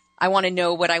 I want to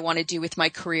know what I want to do with my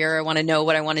career. I want to know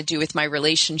what I want to do with my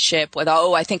relationship.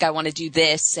 I think I want to do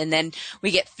this. And then we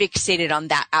get fixated on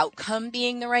that outcome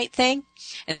being the right thing.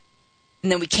 And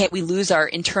then we lose our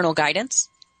internal guidance.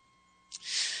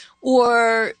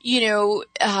 Or,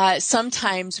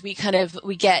 sometimes we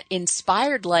get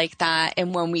inspired like that.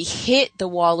 And when we hit the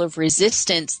wall of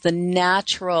resistance, the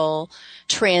natural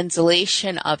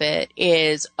translation of it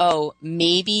is,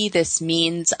 maybe this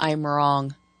means I'm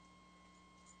wrong.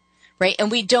 Right?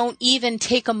 And we don't even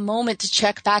take a moment to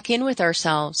check back in with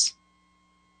ourselves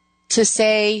to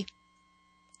say,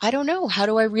 I don't know, how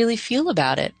do I really feel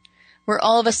about it? Where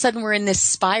all of a sudden we're in this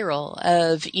spiral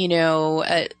of,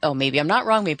 maybe I'm not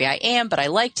wrong, maybe I am, but I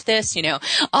liked this,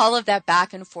 all of that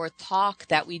back and forth talk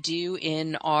that we do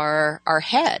in our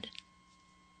head.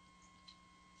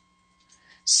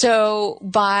 So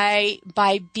by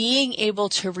being able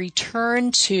to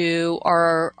return to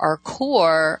our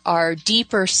core, our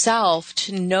deeper self,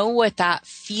 to know what that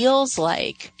feels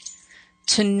like,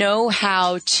 to know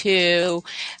how to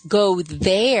go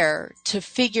there, to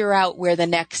figure out where the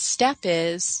next step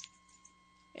is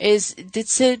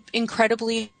it's an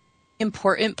incredibly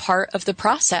important part of the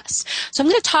process. So I'm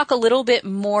going to talk a little bit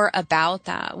more about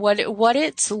that, what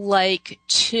it's like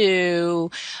to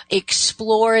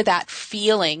explore that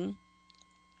feeling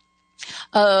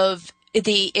of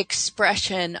the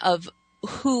expression of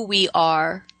who we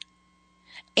are,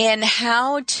 and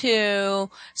how to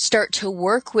start to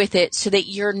work with it so that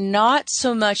you're not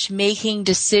so much making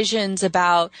decisions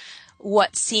about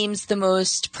what seems the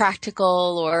most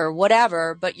practical or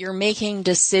whatever, but you're making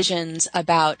decisions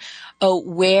about,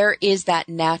 where is that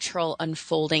natural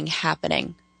unfolding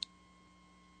happening?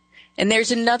 And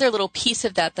there's another little piece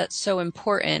of that that's so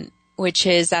important, which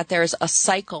is that there's a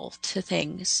cycle to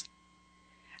things.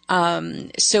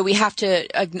 So we have to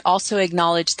also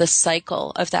acknowledge the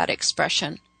cycle of that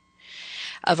expression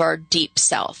of our deep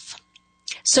self.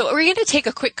 So we're going to take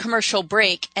a quick commercial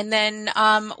break, and then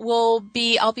I'll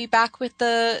be back with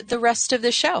the rest of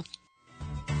the show.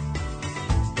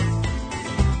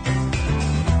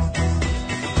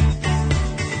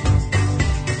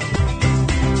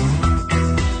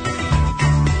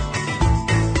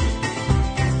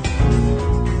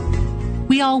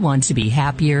 We all want to be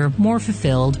happier, more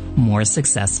fulfilled, more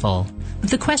successful.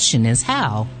 But the question is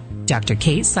how? Dr.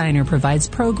 Kate Siner provides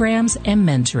programs and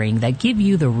mentoring that give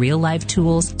you the real-life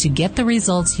tools to get the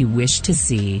results you wish to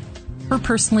see. Her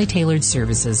personally tailored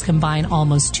services combine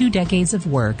almost 2 decades of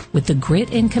work with the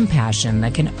grit and compassion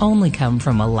that can only come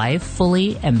from a life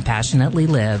fully and passionately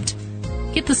lived.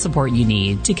 Get the support you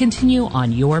need to continue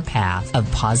on your path of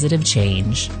positive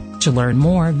change. To learn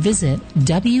more, visit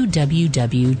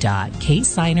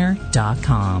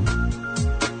www.katesiner.com.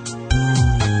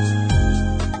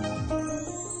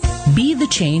 Be the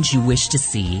change you wish to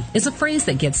see is a phrase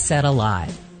that gets said a lot,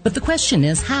 but the question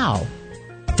is how?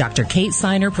 Dr. Kate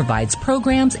Siner provides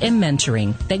programs and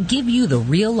mentoring that give you the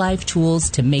real-life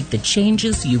tools to make the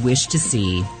changes you wish to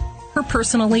see. Her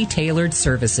personally tailored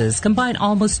services combine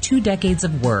almost 2 decades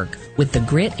of work with the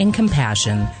grit and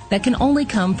compassion that can only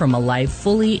come from a life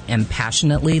fully and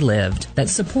passionately lived that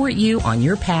support you on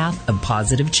your path of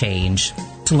positive change.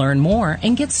 To learn more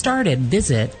and get started,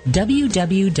 visit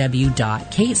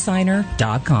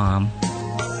www.katesiner.com.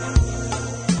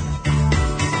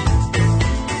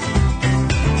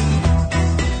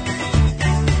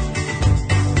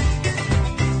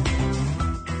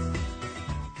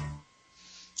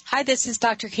 Hi, this is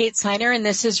Dr. Kate Siner, and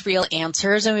this is Real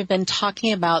Answers, and we've been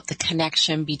talking about the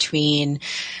connection between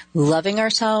loving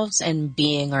ourselves and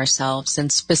being ourselves,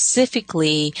 and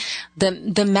specifically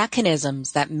the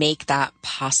mechanisms that make that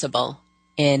possible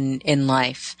in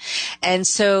life. And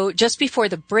so just before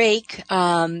the break,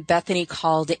 Bethany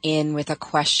called in with a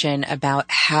question about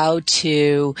how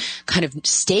to kind of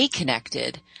stay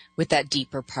connected with that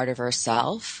deeper part of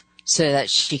herself so that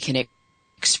she can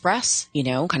express,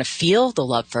 kind of feel the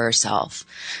love for herself.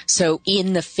 So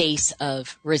in the face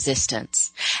of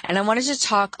resistance. And I wanted to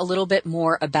talk a little bit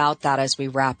more about that as we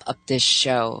wrap up this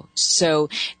show. So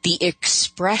the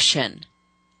expression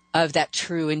of that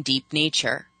true and deep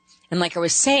nature. And like I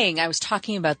was saying, I was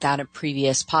talking about that in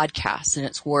previous podcasts, and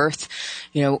it's worth,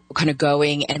 kind of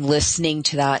going and listening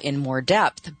to that in more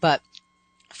depth. But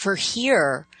for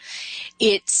here,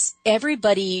 it's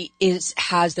everybody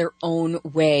has their own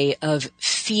way of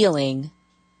feeling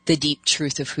the deep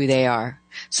truth of who they are.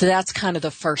 So that's kind of the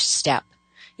first step,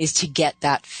 is to get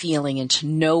that feeling and to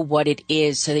know what it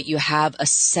is so that you have a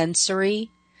sensory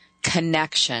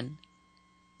connection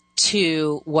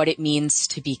to what it means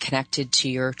to be connected to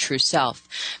your true self,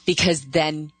 because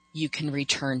then you can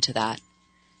return to that,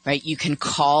 right? You can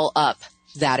call up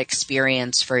that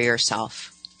experience for yourself.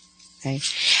 Okay.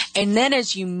 And then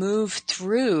as you move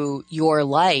through your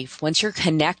life, once you're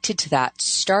connected to that,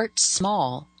 start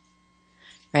small,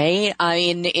 right?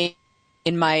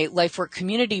 In my Life Work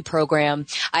Community program,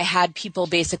 I had people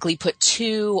basically put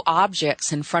 2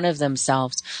 objects in front of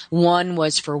themselves. One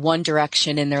was for one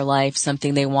direction in their life,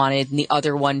 something they wanted, and the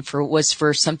other one was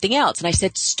for something else. And I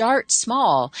said, start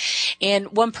small.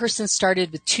 And one person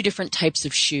started with 2 different types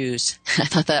of shoes. I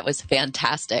thought that was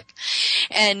fantastic.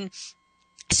 And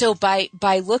so by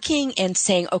looking and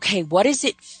saying, okay, what does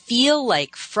it feel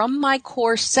like from my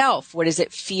core self? What does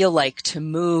it feel like to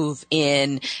move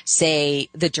in, say,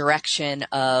 the direction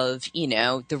of,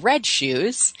 the red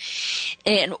shoes?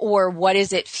 Or what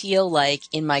does it feel like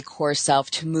in my core self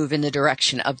to move in the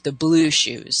direction of the blue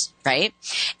shoes, right?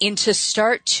 And to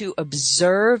start to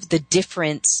observe the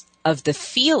difference of the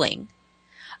feeling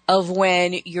of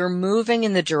when you're moving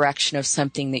in the direction of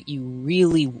something that you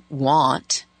really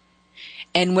want,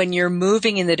 and when you're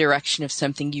moving in the direction of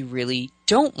something you really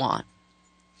don't want.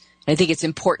 I think it's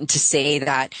important to say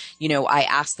that, I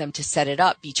asked them to set it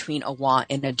up between a want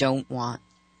and a don't want,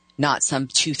 not some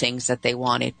 2 things that they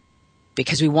wanted,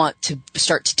 because we want to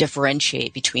start to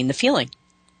differentiate between the feeling.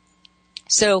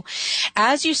 So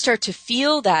as you start to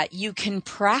feel that, you can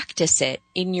practice it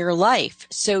in your life.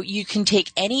 So you can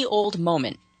take any old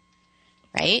moment,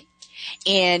 right?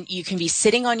 And you can be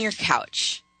sitting on your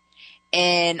couch,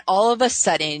 and all of a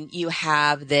sudden you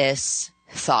have this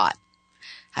thought.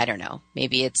 I don't know.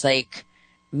 Maybe it's like,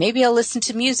 maybe I'll listen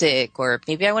to music, or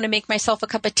maybe I want to make myself a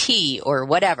cup of tea, or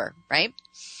whatever, right?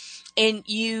 And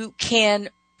you can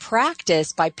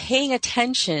practice by paying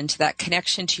attention to that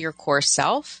connection to your core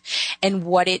self and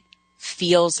what it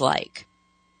feels like.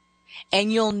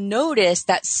 And you'll notice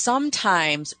that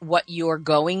sometimes what you're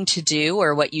going to do,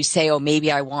 or what you say, oh,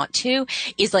 maybe I want to,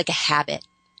 is like a habit.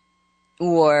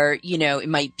 Or, it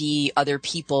might be other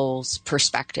people's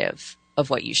perspective of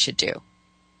what you should do.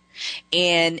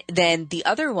 And then the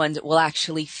other ones will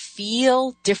actually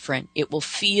feel different. It will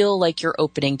feel like you're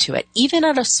opening to it, even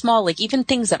at a small, even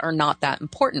things that are not that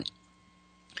important.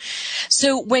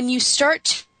 So when you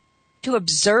start to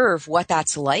observe what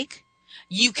that's like,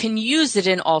 you can use it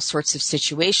in all sorts of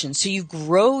situations. So you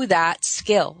grow that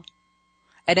skill.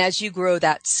 And as you grow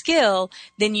that skill,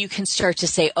 then you can start to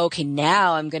say, okay,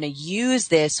 now I'm going to use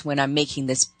this when I'm making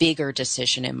this bigger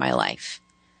decision in my life.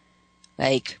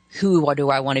 Like, what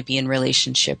do I want to be in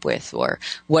relationship with? Or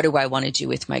what do I want to do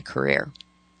with my career?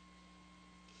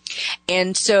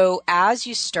 And so as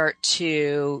you start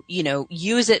to,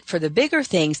 use it for the bigger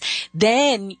things,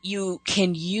 then you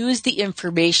can use the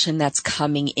information that's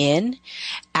coming in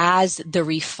as the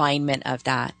refinement of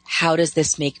that. How does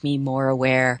this make me more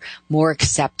aware, more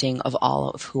accepting of all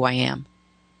of who I am?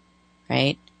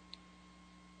 Right?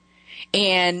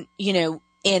 And,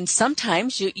 And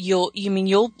sometimes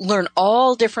you'll learn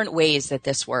all different ways that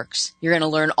this works. You're going to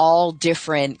learn all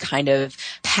different kind of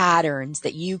patterns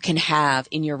that you can have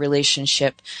in your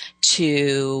relationship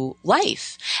to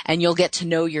life. And you'll get to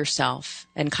know yourself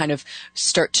and kind of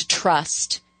start to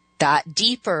trust that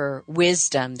deeper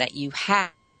wisdom that you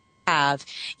have,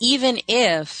 even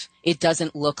if it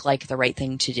doesn't look like the right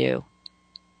thing to do.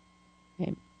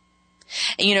 Okay.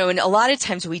 And a lot of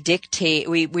times we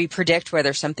predict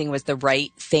whether something was the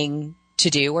right thing to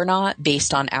do or not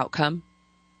based on outcome,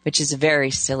 which is very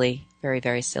silly, very,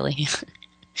 very silly.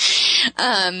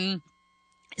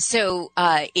 So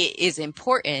it is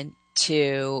important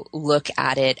to look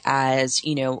at it as,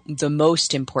 the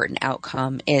most important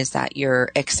outcome is that you're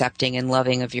accepting and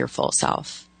loving of your full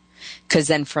self. 'Cause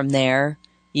then from there,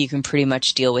 you can pretty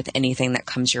much deal with anything that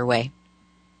comes your way.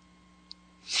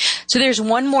 So there's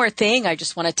one more thing I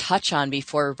just want to touch on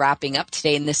before wrapping up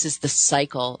today, and this is the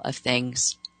cycle of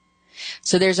things.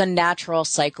 So there's a natural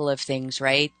cycle of things,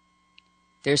 right?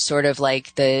 There's sort of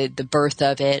like the birth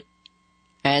of it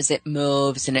as it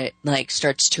moves and it like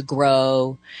starts to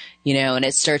grow, and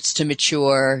it starts to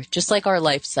mature, just like our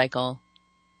life cycle,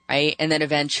 right? And then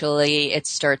eventually it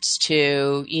starts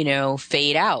to,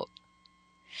 fade out.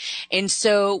 And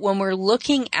so when we're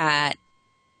looking at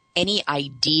any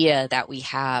idea that we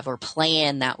have or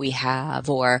plan that we have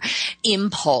or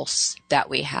impulse that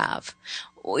we have,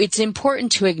 it's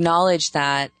important to acknowledge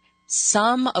that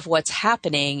some of what's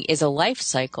happening is a life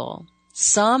cycle.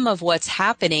 Some of what's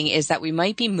happening is that we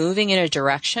might be moving in a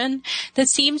direction that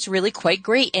seems really quite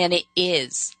great, and it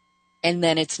is. And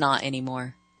then it's not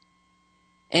anymore.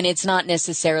 And it's not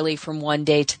necessarily from one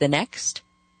day to the next,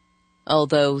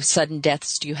 although sudden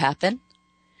deaths do happen.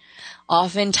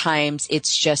 Oftentimes,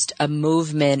 it's just a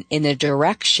movement in the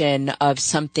direction of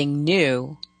something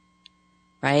new,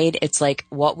 right? It's like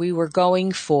what we were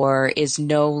going for is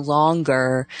no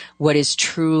longer what is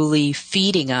truly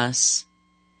feeding us,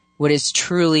 what is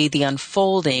truly the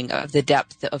unfolding of the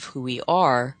depth of who we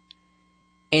are.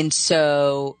 And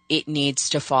so it needs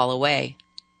to fall away.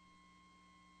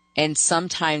 And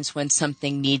sometimes when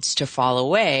something needs to fall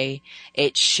away,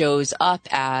 it shows up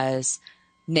as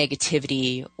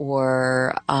negativity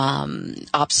or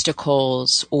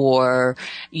obstacles or,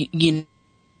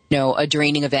 a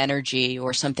draining of energy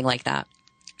or something like that.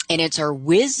 And it's our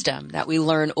wisdom that we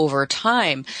learn over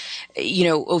time,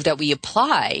 that we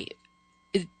apply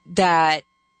that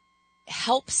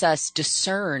helps us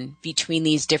discern between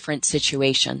these different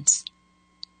situations.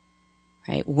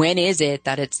 Right? When is it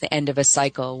that it's the end of a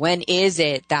cycle? When is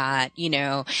it that,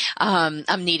 I'm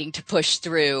needing to push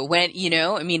through? When,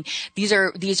 these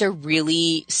are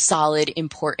really solid,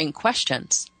 important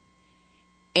questions.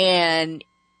 And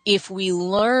if we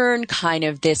learn kind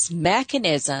of this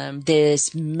mechanism,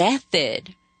 this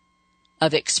method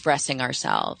of expressing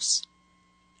ourselves,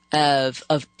 of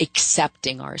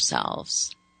accepting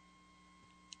ourselves,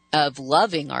 of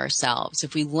loving ourselves,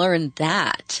 if we learn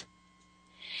that,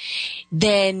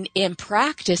 then in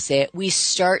practice it, we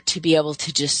start to be able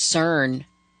to discern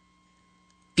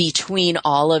between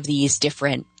all of these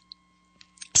different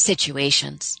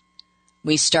situations.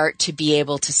 We start to be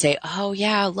able to say, oh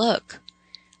yeah, look,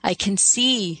 I can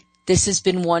see this has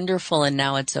been wonderful and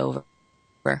now it's over,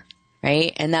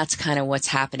 right? And that's kind of what's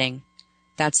happening.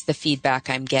 That's the feedback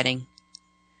I'm getting.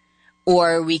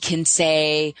 Or we can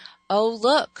say, oh,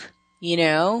 look,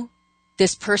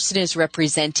 this person is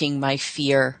representing my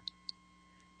fear.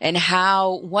 And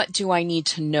what do I need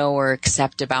to know or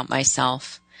accept about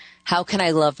myself? How can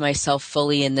I love myself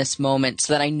fully in this moment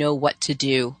so that I know what to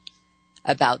do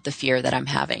about the fear that I'm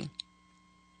having?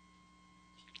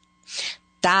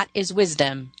 That is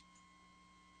wisdom.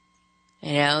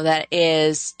 That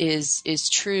is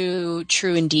true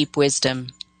and deep wisdom.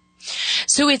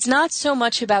 So it's not so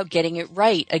much about getting it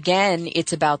right. Again,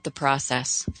 it's about the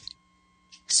process.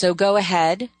 So go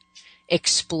ahead,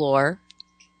 explore,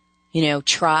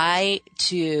 try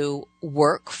to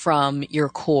work from your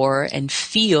core and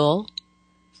feel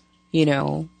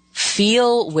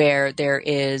where there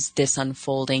is this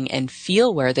unfolding and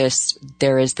feel where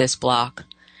there is this block,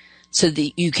 so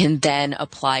that you can then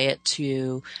apply it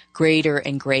to greater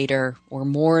and greater or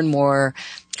more and more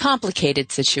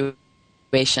complicated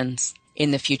situations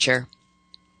in the future.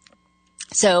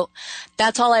 So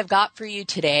that's all I've got for you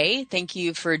today. Thank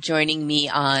you for joining me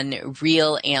on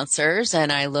Real Answers,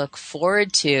 and I look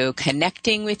forward to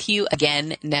connecting with you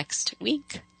again next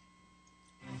week.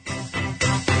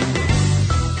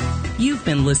 You've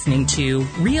been listening to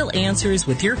Real Answers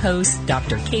with your host,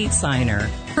 Dr. Kate Siner.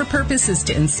 Her purpose is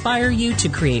to inspire you to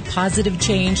create positive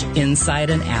change inside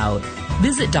and out.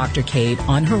 Visit Dr. Kate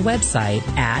on her website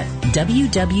at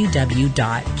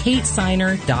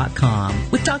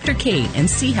www.katesiner.com with Dr. Kate and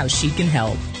see how she can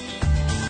help.